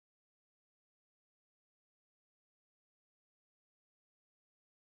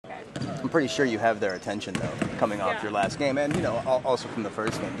pretty sure you have their attention, though, coming off your last game and, also from the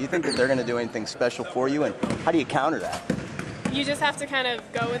first game. Do you think that they're going to do anything special for you, and how do you counter that? You just have to kind of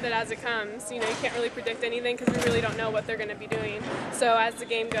go with it as it comes. You can't really predict anything because we really don't know what they're going to be doing. So as the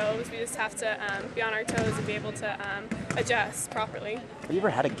game goes, we just have to be on our toes and be able to adjust properly. Have you ever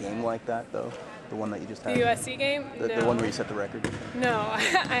had a game like that, though? The one that you just had? The USC game? No. The one where you set the record? No, I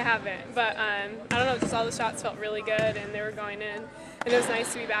haven't. But I don't know, just all the shots felt really good and they were going in. And it was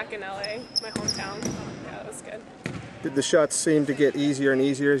nice to be back in LA, my hometown. Yeah, it was good. Did the shots seem to get easier and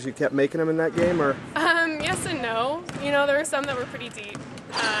easier as you kept making them in that game, or? Yes and no. There were some that were pretty deep.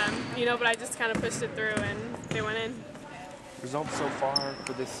 But I just kind of pushed it through and they went in. Results so far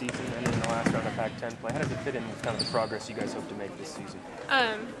for this season and in the last round of Pac-10 play, how does it fit in with kind of the progress you guys hope to make this season?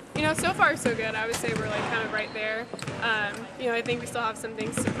 So far so good. I would say we're kind of right there. I think we still have some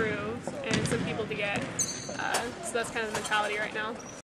things to prove and some people to get. So that's kind of the mentality right now.